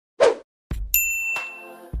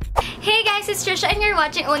Hey guys, it's Trisha and you're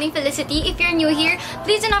watching Owning Felicity. If you're new here,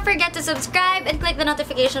 please do not forget to subscribe and click the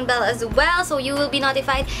notification bell as well so you will be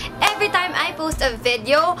notified every time I post a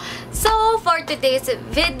video. So, for today's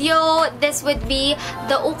video, this would be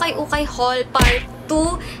the Ukay Ukay haul part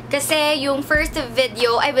 2. Kasi yung first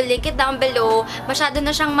video, I will link it down below. Masyado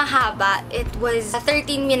na siyang mahaba. It was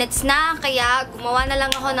 13 minutes na, kaya gumawa na lang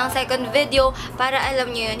ako ng second video para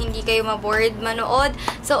alam nyo yun, hindi kayo mabored manood.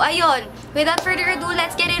 So, ayun. Without further ado,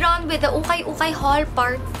 let's get it on with the Ukay Ukay haul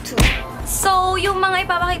part 2. So, yung mga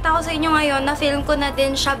ipapakita ko sa inyo ngayon, na-film ko na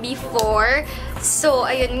din siya before. So,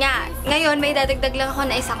 ayun nga. Ngayon, may dadagdag lang ako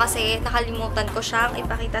na isa kasi nakalimutan ko siyang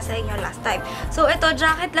ipakita sa inyo last time. So, ito,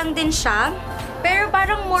 jacket lang din siya. Pero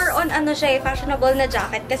parang more on ano siya, fashionable na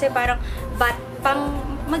jacket. Kasi parang pang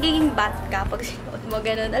magiging bat ka pag sinuot mo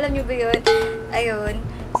ganun. Alam nyo ba yun? Ayun.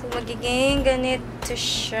 So, magiging ganito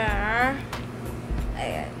siya.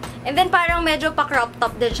 Ayan. And then, parang medyo pa-crop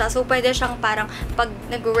top din siya. So, pwede siyang parang pag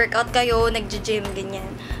nag-workout kayo, nag-gym,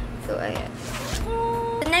 ganyan. So, ayan.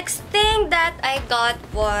 The next thing that I got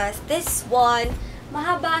was this one.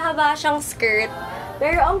 Mahaba-haba siyang skirt.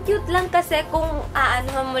 Pero, ang cute lang kasi kung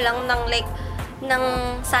aanuhan mo lang ng like, ng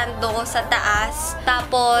sando sa taas.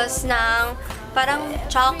 Tapos, ng parang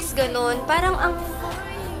chocks, ganun. Parang ang,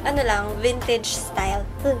 ano lang, vintage style.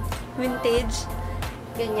 Vintage.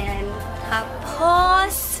 Ganyan.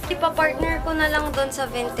 Tapos, ipapartner ko na lang doon sa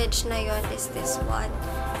vintage na yon is this one.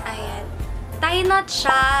 Ayan. Tie knot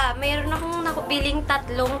siya. Mayroon akong nakupiling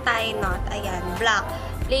tatlong tie knot. Ayan. Black.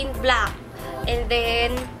 Plain black. And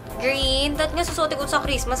then, green. That nga susuotin ko sa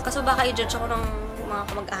Christmas kasi baka i-judge ako ng mga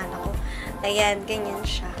kamag-anak ko. Ayan. Ganyan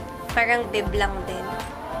siya. Parang bib lang din.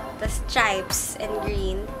 Tapos, stripes and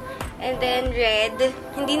green. And then, red.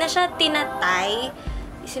 Hindi na siya tinatay.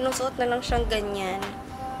 Sinusuot na lang siyang ganyan.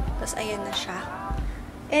 Tapos, ayan na siya.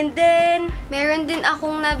 And then, meron din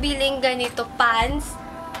akong nabiling ganito pants.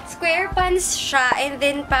 Square pants siya. And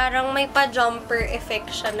then, parang may pa-jumper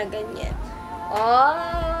effect siya na ganyan.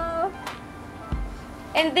 Oh!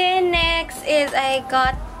 And then, next is I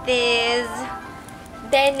got this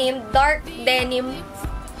denim, dark denim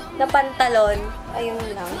na pantalon. Ayun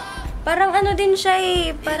lang. Parang ano din siya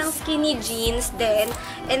eh. Parang skinny jeans din.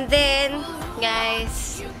 And then,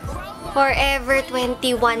 guys, Forever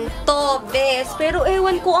 21 to, best. Pero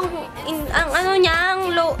ewan ko ang ano niya,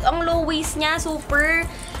 ang low waist niya, super.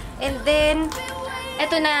 And then,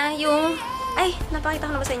 eto na yung, ay,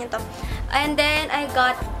 napakita ko na ba sa inyo to? And then, I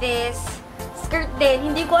got this skirt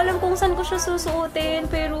din. Hindi ko alam kung saan ko siya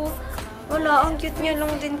susuotin, pero wala, ang cute niya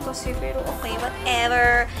lang din kasi. Pero okay,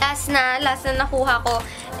 whatever. Last na nakuha ko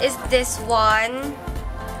is this one.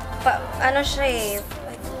 Ano siya eh.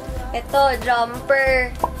 Ito,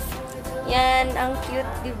 jumper. Yan, ang cute,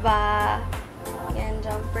 diba? Yan,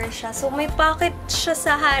 jumper siya. So, may pocket siya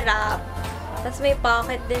sa harap. Tapos, may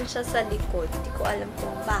pocket din siya sa likod. Hindi ko alam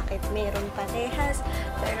kung bakit meron parehas.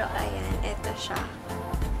 Pero, ayan, eto siya.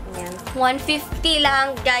 Yan. 150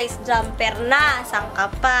 lang, guys. Jumper na. Saan ka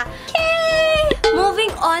pa? Okay!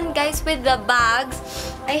 Moving on, guys, with the bags.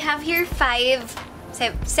 I have here 7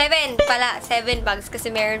 bags kasi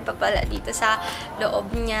meron pa pala dito sa loob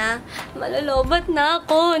niya. Malalobat na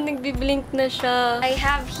ako. Nagbiblink na siya. I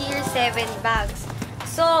have here 7 bags.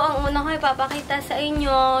 So, ang una ko ipapakita sa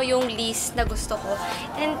inyo yung list na gusto ko.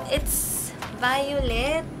 And it's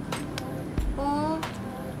violet. Oh.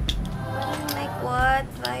 Parang like what?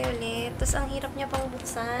 Violet. Tapos, ang hirap niya pang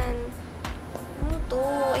buksan. Ano to?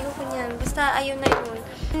 Ayoko niyan. Basta, ayun na yun.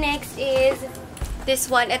 Next is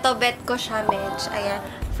this one. Ito, bet ko siya, medj. Ayan.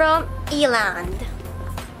 From Eland.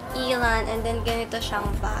 And then, ganito siyang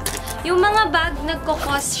bag. Yung mga bag,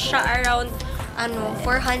 nagko-cost siya around,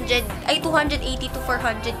 280 to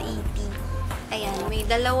 480. Ayan. May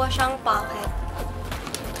dalawa siyang pocket.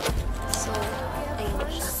 So, ayun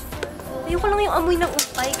siya. Ayoko lang yung amoy ng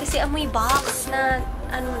ukay kasi amoy box na,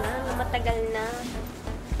 na matagal na.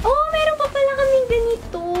 Oh, meron pa pala kaming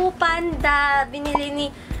ganito. Panda. Binili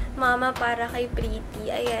ni Mama para kay Pretty.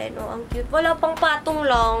 Ayan, oh, ang cute. Wala pang patong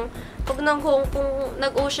lang. Pag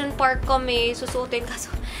nag-ocean park kami, susutin. Kaso,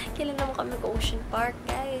 kailan naman kami nag-ocean park,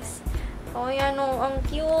 guys? Oh, ayan, oh, ang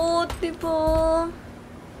cute, diba?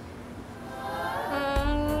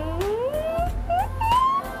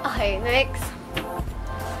 Okay, next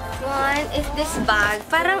one is this bag.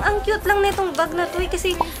 Parang ang cute lang nitong bag na to,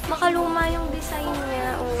 kasi makaluma yung design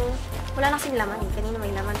niya. Oh. Wala na kasing laman eh. Kanina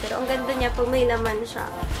may laman. Pero ang ganda niya pag may laman siya.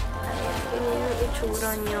 Ayan. Ganyan yung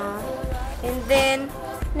itsura niya. And then,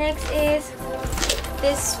 next is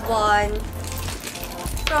this one.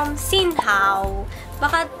 From Sinhao.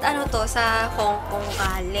 Baka to, sa Hong Kong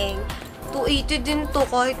galing. 280 din to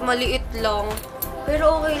kahit maliit lang.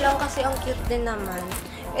 Pero okay lang kasi ang cute din naman.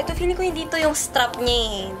 Ito, feeling ko hindi to yung strap niya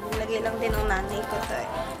eh. Nilagay lang din ng nanay ko to eh.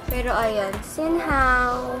 Pero ayan,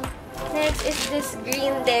 sinhaw. Next is this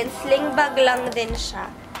green din. Sling bag lang din siya.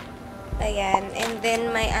 Ayan. And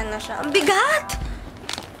then may ano siya. Ang bigat!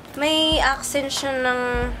 May accent siya ng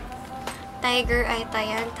tiger. Ay,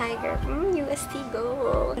 tayan. Tiger. UST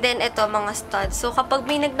go. Then ito, mga studs. So kapag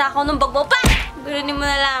may nagnakaw ng bag mo, pa! Ganunin mo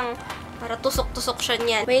na lang. Para tusok-tusok siya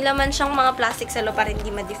niyan. May laman siyang mga plastic salo para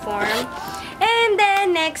hindi ma-deform. And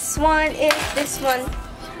then, next one is this one.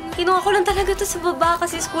 Kinuha ko lang talaga to sa baba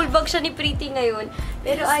kasi school bag siya ni Pretty ngayon.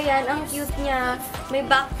 Pero ayan, ang cute niya. May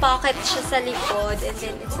back pocket siya sa likod. And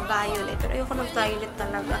then, it's violet. Pero ayoko ng violet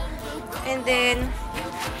talaga. And then,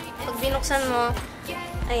 pag binuksan mo,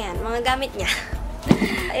 ayan, mga gamit niya.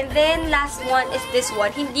 And then, last one is this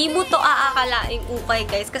one. Hindi mo to aakalaing ukay,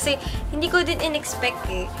 guys. Kasi, hindi ko din in-expect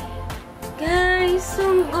eh. Guys,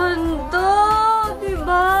 ang ganda!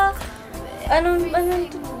 Diba? Anong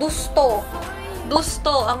gusto?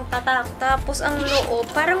 Gusto ang tatak. Tapos ang loob.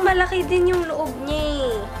 Parang malaki din yung loob niya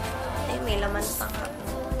eh. Ay, may laman pa nga.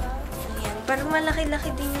 Ayan. Parang malaki-laki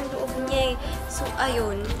din yung loob niya eh. So,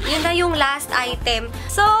 ayun. Yun na yung last item.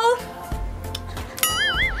 So,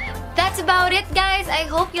 that's about it, guys. I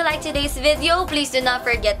hope you liked today's video. Please do not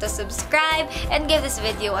forget to subscribe and give this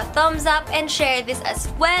video a thumbs up and share this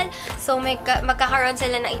as well. So, magkakaroon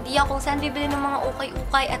sila ng idea kung saan bibili ng mga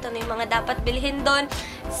ukay-ukay at ano yung mga dapat bilhin doon.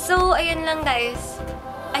 So, ayun lang, guys.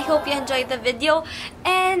 I hope you enjoyed the video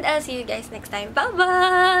and I'll see you guys next time.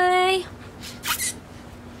 Bye-bye!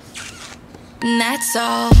 And that's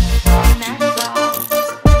all.